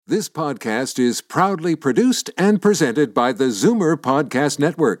This podcast is proudly produced and presented by the Zoomer Podcast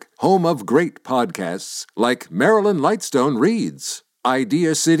Network, home of great podcasts like Marilyn Lightstone Reads,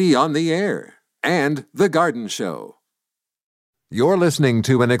 Idea City on the Air, and The Garden Show. You're listening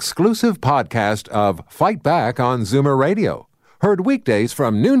to an exclusive podcast of Fight Back on Zoomer Radio, heard weekdays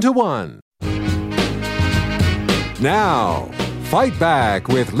from noon to 1. Now, Fight Back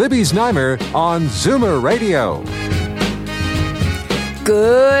with Libby Znaimer on Zoomer Radio.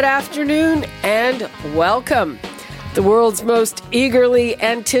 Good afternoon and welcome. The world's most eagerly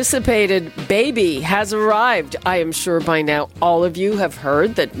anticipated baby has arrived. I am sure by now all of you have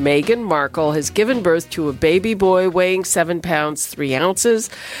heard that Meghan Markle has given birth to a baby boy weighing 7 pounds 3 ounces.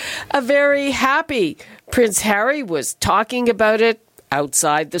 A very happy Prince Harry was talking about it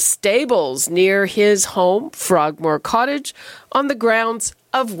outside the stables near his home, Frogmore Cottage, on the grounds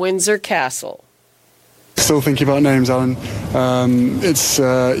of Windsor Castle. Still thinking about names, Alan.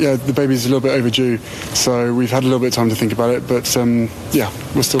 The baby's a little bit overdue, so we've had a little bit of time to think about it. But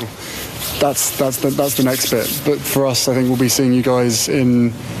we're still. That's the next bit. But for us, I think we'll be seeing you guys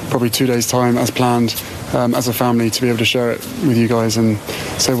in probably 2 days' time, as planned, as a family, to be able to share it with you guys, and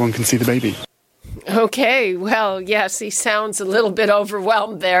so everyone can see the baby. Okay, well, yes, he sounds a little bit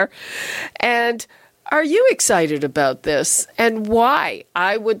overwhelmed there, and. Are you excited about this, and why?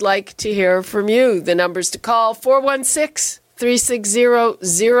 I would like to hear from you. The numbers to call,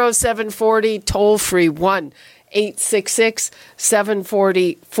 416-360-0740, toll-free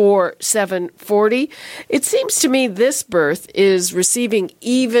 1-866-740-4740. It seems to me this birth is receiving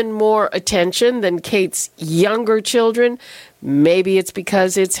even more attention than Kate's younger children. Maybe it's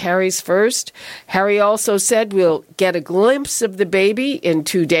because it's Harry's first. Harry also said we'll get a glimpse of the baby in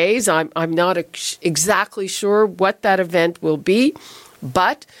 2 days. I'm not exactly sure what that event will be.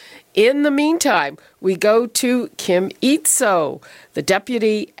 But in the meantime, we go to Kim Izzo, the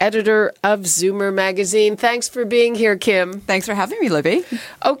deputy editor of Zoomer magazine. Thanks for being here, Kim. Thanks for having me, Libby.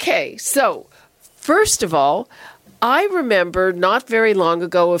 Okay, so first of all, I remember not very long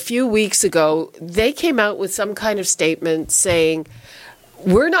ago, a few weeks ago, they came out with some kind of statement saying,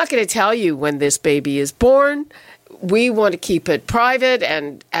 we're not going to tell you when this baby is born. We want to keep it private,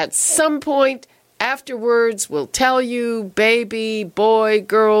 and at some point afterwards, we'll tell you baby, boy,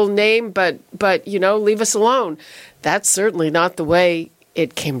 girl, name, but leave us alone. That's certainly not the way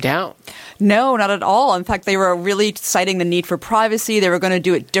it came down. No, not at all. In fact, they were really citing the need for privacy. They were going to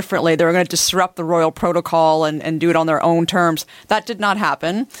do it differently. They were going to disrupt the royal protocol and do it on their own terms. That did not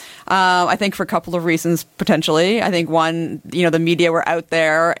happen. I think for a couple of reasons, potentially. I think one, the media were out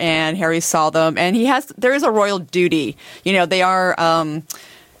there and Harry saw them, and there is a royal duty. They are,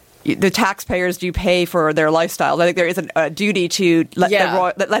 the taxpayers do pay for their lifestyle. I think there is a duty to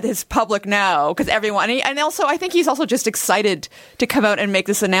let his public know, because everyone, and also I think he's also just excited to come out and make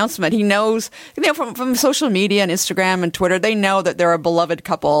this announcement. He knows, from social media and Instagram and Twitter, they know that they're a beloved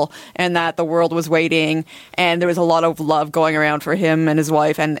couple and that the world was waiting, and there was a lot of love going around for him and his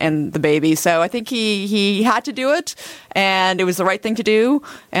wife and the baby. So I think he had to do it, and it was the right thing to do,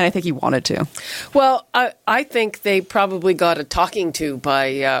 and I think he wanted to. Well, I think they probably got a talking to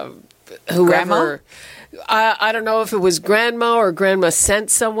by whoever. Grandma? I don't know if it was grandma or grandma sent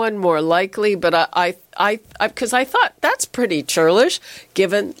someone, more likely, but because I thought that's pretty churlish,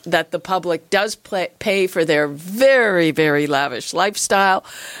 given that the public does pay for their very, very lavish lifestyle.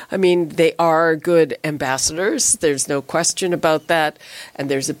 I mean, they are good ambassadors. There's no question about that, and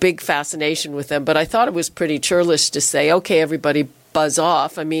there's a big fascination with them. But I thought it was pretty churlish to say, okay, everybody buzz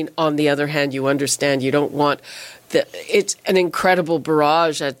off. I mean, on the other hand, you understand you don't want it's an incredible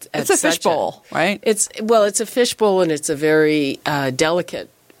barrage at it's a fishbowl, right? It's a fishbowl, and it's a very delicate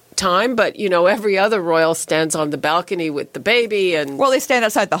time, but every other royal stands on the balcony with the baby, and they stand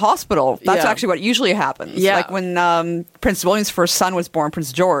outside the hospital. That's actually what usually happens. Yeah. Like when Prince William's first son was born,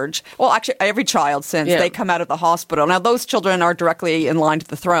 Prince George. Well, actually, every child since they come out of the hospital. Now, those children are directly in line to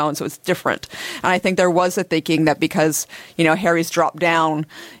the throne, so it's different. And I think there was a thinking that because Harry's dropped down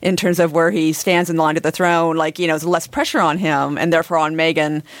in terms of where he stands in line to the throne, there's less pressure on him, and therefore on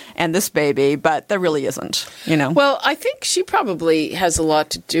Meghan and this baby. But there really isn't. Well, I think she probably has a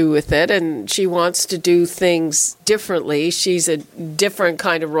lot to do with it, and she wants to do things differently. She's a different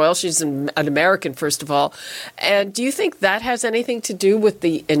kind of royal. She's an American, first of all. And do you think that has anything to do with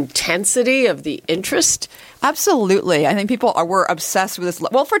the intensity of the interest Absolutely. I think people were obsessed with this.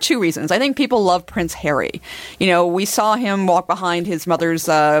 Well, for two reasons. I think people love Prince Harry. We saw him walk behind his mother's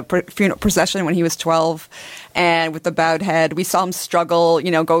funeral procession when he was 12 and with the bowed head. We saw him struggle,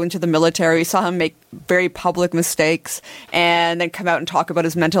 go into the military. We saw him make very public mistakes and then come out and talk about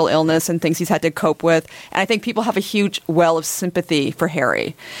his mental illness and things he's had to cope with. And I think people have a huge well of sympathy for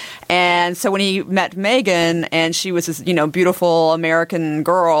Harry. And so when he met Meghan and she was this, beautiful American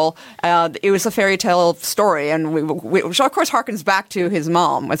girl, it was a fairy tale story. And which of course harkens back to his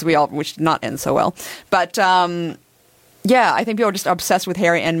mom, which did not end so well. But I think people are just obsessed with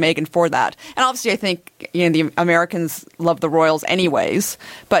Harry and Meghan for that. And obviously I think the Americans love the royals anyways,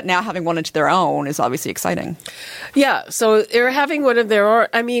 but now having one into their own is obviously exciting. Yeah, so they're having one of their own.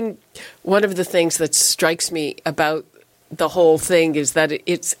 I mean, one of the things that strikes me about the whole thing is that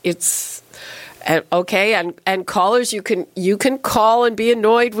it's okay, and callers, you can call and be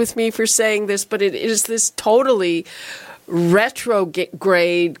annoyed with me for saying this, but it is this totally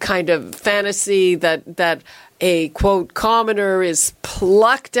retrograde kind of fantasy that a, quote, commoner is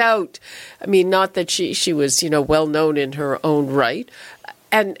plucked out. I mean, not that she was, well known in her own right,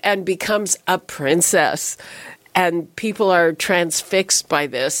 and becomes a princess. And people are transfixed by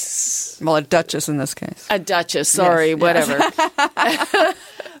this. Well, a duchess in this case. A duchess, sorry, yes, whatever. Yes.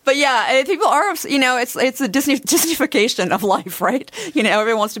 But yeah, people are, it's a Disneyfication of life, right?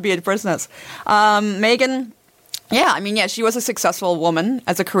 Everyone wants to be a princess. Meghan, she was a successful woman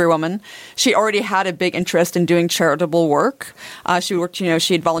as a career woman. She already had a big interest in doing charitable work. She worked,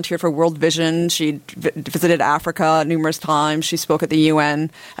 she had volunteered for World Vision. She visited Africa numerous times. She spoke at the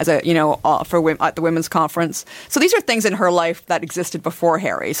UN as at the Women's Conference. So these are things in her life that existed before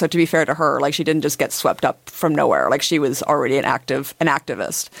Harry. So to be fair to her, she didn't just get swept up from nowhere. She was already an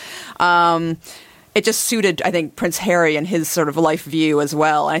activist. It just suited, I think, Prince Harry and his sort of life view as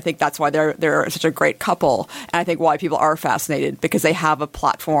well. And I think that's why they're such a great couple. And I think why people are fascinated, because they have a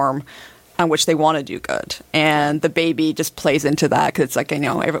platform on which they want to do good. And the baby just plays into that, because it's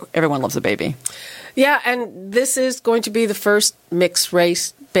everyone loves a baby. Yeah, and this is going to be the first mixed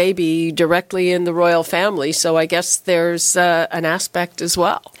race baby directly in the royal family, so I guess there's an aspect as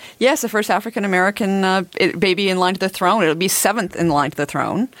well. Yes, the first African-American baby in line to the throne. It'll be 7th in line to the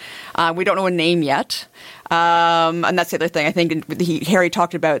throne. We don't know a name yet. And that's the other thing. I think Harry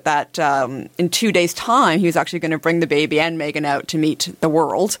talked about that in 2 days' time, he was actually going to bring the baby and Meghan out to meet the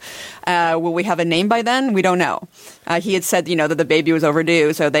world. Will we have a name by then? We don't know. He had said, that the baby was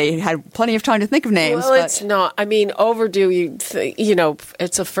overdue, so they had plenty of time to think of names. Well, it's not. I mean, overdue,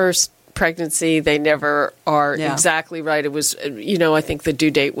 it's a first pregnancy. They never are exactly right. It was, I think the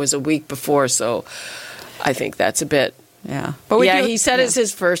due date was a week before, so I think that's a bit... Yeah. But he said it's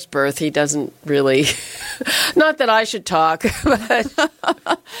his first birth. He doesn't really... Not that I should talk, but...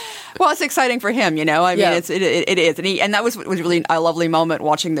 Well, it's exciting for him, I mean, it is. And that was really a lovely moment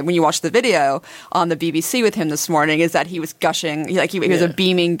watching when you watched the video on the BBC with him this morning, is that he was gushing. He was a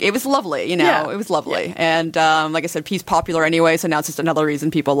beaming... It was lovely, It was lovely. Yeah. And like I said, he's popular anyway, so now it's just another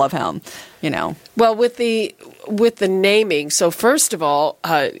reason people love him, Well, with the naming, so first of all...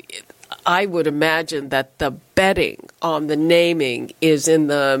 I would imagine that the betting on the naming is in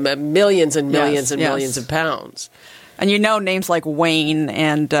the millions and millions millions of pounds. And names like Wayne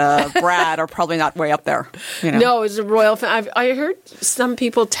and Brad are probably not way up there. No, it's a royal I heard some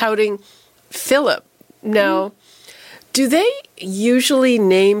people touting Philip. Now, do they usually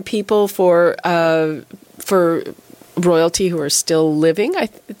name people for royalty who are still living?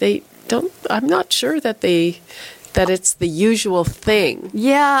 They don't. I'm not sure that it's the usual thing.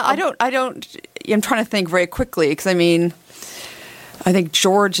 Yeah, I don't. I'm trying to think very quickly, because I think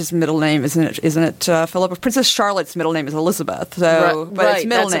George's middle name isn't it Philip? Princess Charlotte's middle name is Elizabeth. So, right, but it's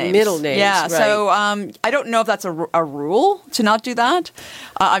middle names. names. Middle names. Yeah. Right. So I don't know if that's a rule to not do that.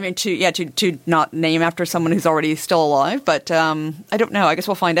 To not name after someone who's already still alive. But I don't know. I guess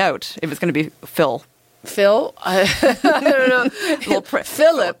we'll find out if it's going to be Phil. Phil? I don't know.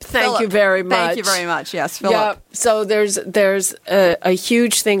 Philip, thank you very much. Thank you very much. Yes, Philip. Yeah, so there's a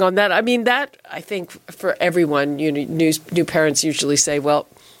huge thing on that. I mean, that, I think, for everyone, new parents usually say, well,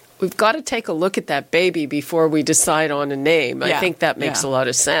 we've got to take a look at that baby before we decide on a name. I think that makes a lot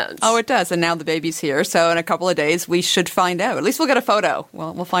of sense. Oh, it does. And now the baby's here. So in a couple of days, we should find out. At least we'll get a photo.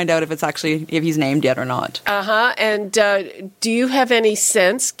 We'll find out if he's named yet or not. And do you have any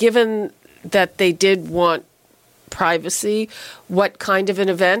sense, given that they did want privacy? What kind of an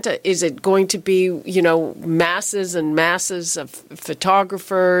event? Is it going to be, masses and masses of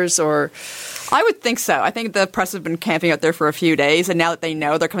photographers or? I would think so. I think the press have been camping out there for a few days, and now that they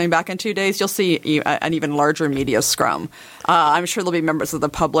know they're coming back in 2 days, you'll see an even larger media scrum. I'm sure there'll be members of the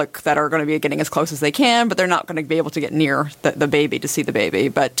public that are going to be getting as close as they can, but they're not going to be able to get near the baby to see the baby.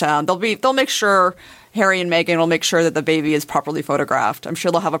 But they'll make sure. Harry and Meghan will make sure that the baby is properly photographed. I'm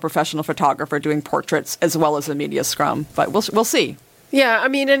sure they'll have a professional photographer doing portraits as well as a media scrum, but we'll see. Yeah,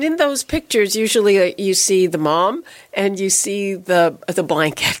 and in those pictures, usually you see the mom and you see the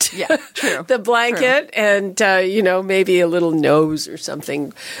blanket. Yeah, true. The blanket true. And, maybe a little nose or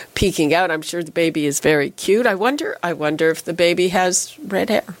something peeking out. I'm sure the baby is very cute. I wonder if the baby has red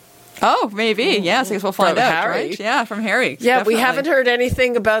hair. Oh, maybe. Yes, I guess we'll find out. Harry. Right? Yeah, from Harry. Yeah, definitely. We haven't heard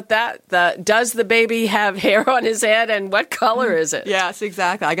anything about that. Does the baby have hair on his head, and what color is it? Yes,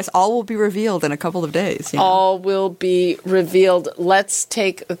 exactly. I guess all will be revealed in a couple of days. All will be revealed. Let's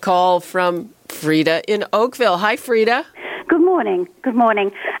take a call from Frida in Oakville. Hi, Frida. Good morning. Good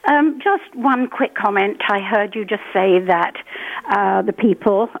morning. Just one quick comment. I heard you just say that the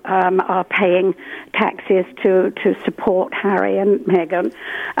people are paying taxes to support Harry and Meghan.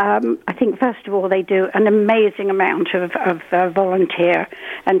 I think, first of all, they do an amazing amount of volunteer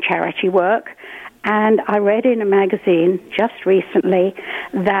and charity work. And I read in a magazine just recently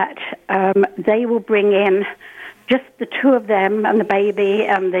that they will bring in just the two of them and the baby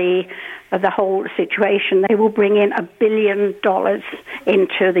and the whole situation. They will bring in $1 billion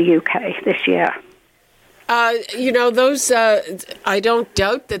into the UK this year. Those, I don't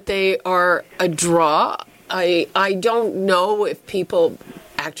doubt that they are a draw. I don't know if people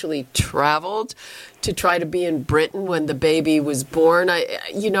actually traveled to try to be in Britain when the baby was born.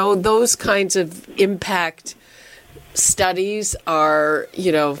 Those kinds of impact studies are,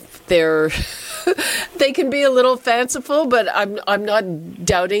 they can be a little fanciful, but I'm not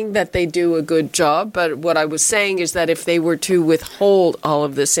doubting that they do a good job. But what I was saying is that if they were to withhold all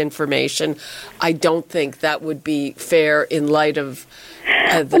of this information, I don't think that would be fair in light of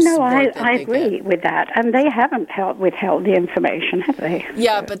I agree with that. And they haven't withheld the information, have they?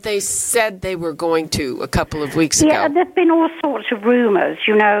 Yeah, but they said they were going to a couple of weeks ago. Yeah, there have been all sorts of rumors.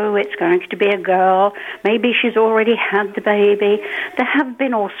 It's going to be a girl. Maybe she's already had the baby. There have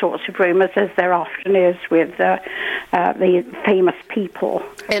been all sorts of rumors, as there often is with the famous people.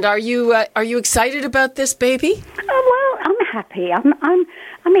 And are you excited about this baby? Oh, well, I'm happy. I'm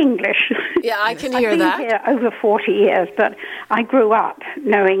English. Yeah, I can hear that. I've been here over 40 years, but I grew up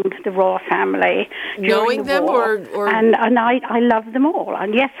knowing the royal family. Knowing them, war, or and I love them all.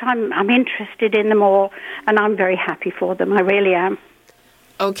 And yes, I'm interested in them all, and I'm very happy for them. I really am.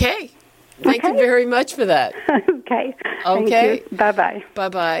 Okay. Thank you very much for that. Okay. Okay. Thank you. Bye-bye.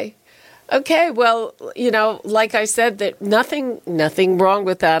 Bye-bye. Okay, well, like I said, that nothing wrong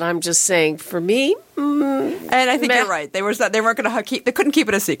with that. I'm just saying, for me, and I think you're right. They weren't going to they couldn't keep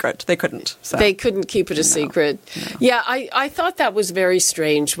it a secret. They couldn't. So. They couldn't keep it a secret. No. Yeah, I thought that was very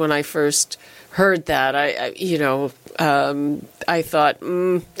strange when I first heard that. I thought,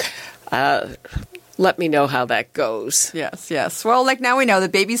 let me know how that goes. Yes. Well, now we know the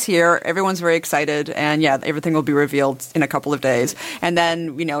baby's here. Everyone's very excited. And, everything will be revealed in a couple of days. And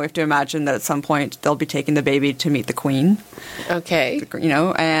then, we have to imagine that at some point they'll be taking the baby to meet the Queen. Okay.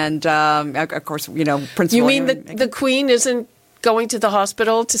 And, of course, Prince You William. mean the Queen isn't going to the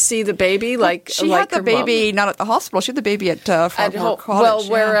hospital to see the baby? She had the baby not at the hospital. She had the baby at Frogmore Cottage. Well,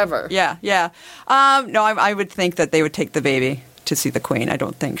 wherever. Yeah. No, I would think that they would take the baby to see the Queen. I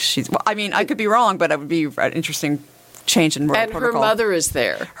don't think she's... Well, I could be wrong, but it would be an interesting change in royal protocol. And her mother is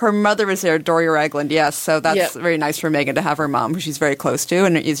there. Her mother is there, Doria Ragland, yes. So that's very nice for Meghan to have her mom, who she's very close to.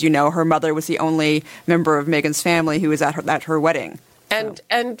 And as you know, her mother was the only member of Meghan's family who was at her wedding. And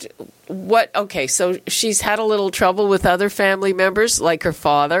what... Okay, so she's had a little trouble with other family members, like her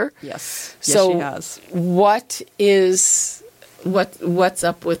father. Yes, so she has. What's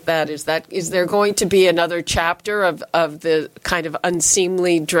up with that? Is there going to be another chapter of the kind of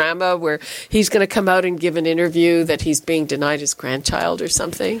unseemly drama where he's going to come out and give an interview that he's being denied his grandchild or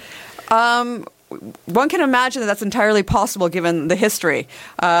something? One can imagine that's entirely possible given the history,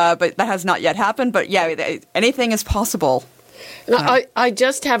 but that has not yet happened. But anything is possible. I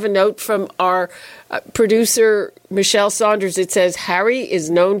just have a note from our producer, Michelle Saunders. It says, Harry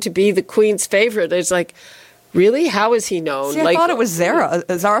is known to be the Queen's favorite. It's like, Really? How is he known? See, I thought it was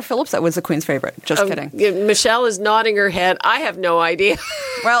Zara Phillips that was the Queen's favorite. Just kidding. Michelle is nodding her head. I have no idea.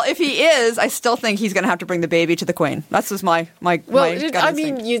 Well, if he is, I still think he's going to have to bring the baby to the Queen. That's just my I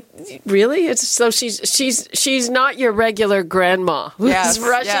mean, really? She's not your regular grandma who's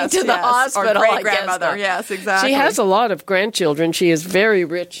rushing to the hospital. Or great-grandmother. Yes, exactly. She has a lot of grandchildren. She is very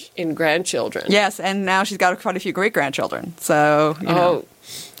rich in grandchildren. Yes, and now she's got quite a few great-grandchildren. So,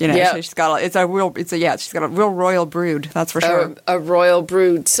 she's got a real royal brood, that's for sure. A royal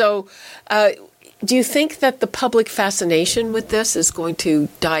brood. So, do you think that the public fascination with this is going to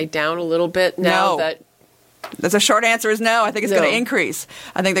die down a little bit now that... The short answer is no. I think it's going to increase.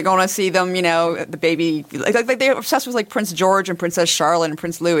 I think they're going to see them, the baby... Like they're obsessed with Prince George and Princess Charlotte and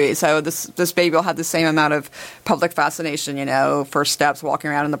Prince Louis. So this baby will have the same amount of public fascination, first steps, walking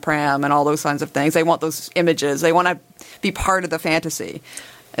around in the pram and all those kinds of things. They want those images. They want to be part of the fantasy.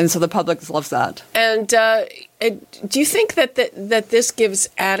 And so the public loves that. And do you think that this gives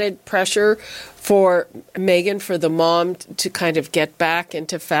added pressure for Meghan, for the mom, to kind of get back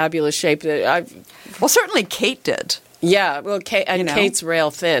into fabulous shape? Well, certainly Kate did. Yeah, well, Kate's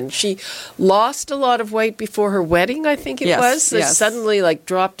rail thin. She lost a lot of weight before her wedding, I think it was. So suddenly,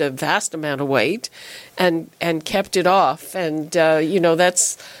 dropped a vast amount of weight and kept it off. And,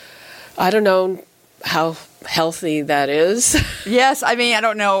 that's, I don't know how healthy that is. Yes, I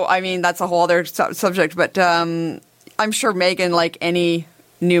don't know. That's a whole other subject. But I'm sure Meghan, like any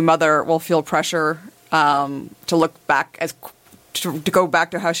new mother, will feel pressure to look back to go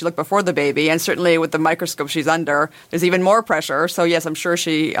back to how she looked before the baby. And certainly with the microscope she's under, there's even more pressure. So yes, I'm sure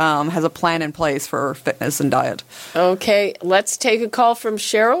she has a plan in place for fitness and diet. Okay, let's take a call from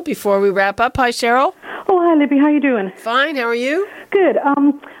Cheryl before we wrap up. Hi, Cheryl. Oh, hi, Libby. How you doing? Fine. How are you? Good.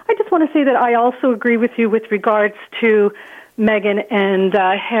 I just want to say that I also agree with you with regards to Meghan and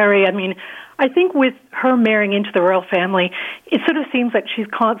Harry. I think with her marrying into the royal family, it sort of seems like she's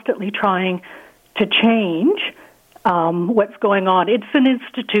constantly trying to change what's going on. It's an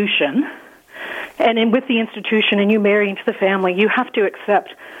institution, and with the institution and you marry into the family, you have to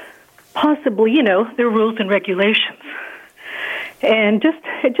accept possibly, their rules and regulations. And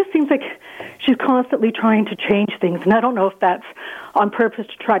it just seems like she's constantly trying to change things, and I don't know if that's on purpose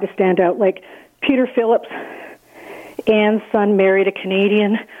to try to stand out. Like Peter Phillips, Anne's son, married a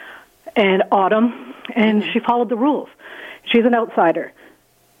Canadian, and Autumn, and she followed the rules. She's an outsider.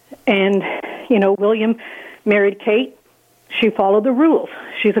 And, William married Kate. She followed the rules.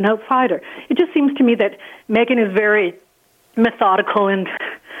 She's an outsider. It just seems to me that Meghan is very methodical and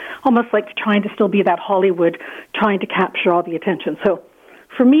almost like trying to still be that Hollywood, trying to capture all the attention. So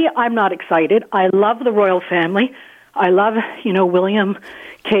for me, I'm not excited. I love the royal family. I love, William,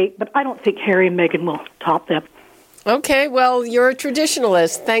 Kate, but I don't think Harry and Meghan will top them. Okay, well, you're a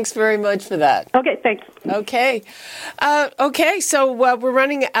traditionalist. Thanks very much for that. Okay, thanks. Okay. So we're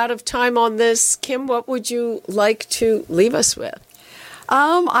running out of time on this. Kim, what would you like to leave us with?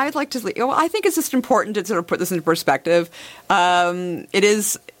 I'd like to. I think it's just important to sort of put this into perspective.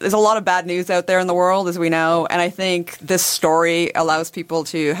 There's a lot of bad news out there in the world, as we know, and I think this story allows people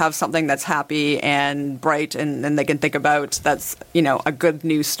to have something that's happy and bright, and they can think about that's a good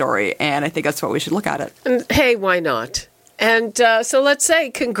news story, and I think that's what we should look at it. And hey, why not? And so let's say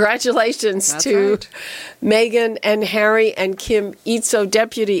congratulations to Meghan and Harry and Kim Izzo,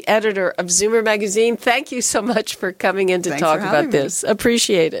 Deputy Editor of Zoomer Magazine. Thank you so much for coming in to talk about this.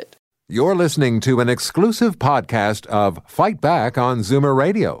 Appreciate it. You're listening to an exclusive podcast of Fight Back on Zoomer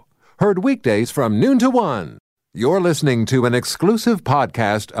Radio. Heard weekdays from noon to 1. You're listening to an exclusive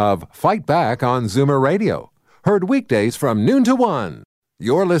podcast of Fight Back on Zoomer Radio. Heard weekdays from noon to 1.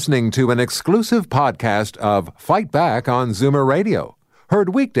 You're listening to an exclusive podcast of Fight Back on Zoomer Radio.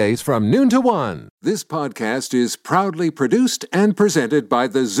 Heard weekdays from noon to 1. This podcast is proudly produced and presented by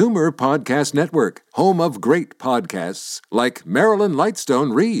the Zoomer Podcast Network, home of great podcasts like Marilyn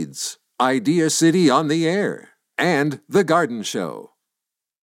Lightstone Reads, Idea City on the Air, and The Garden Show.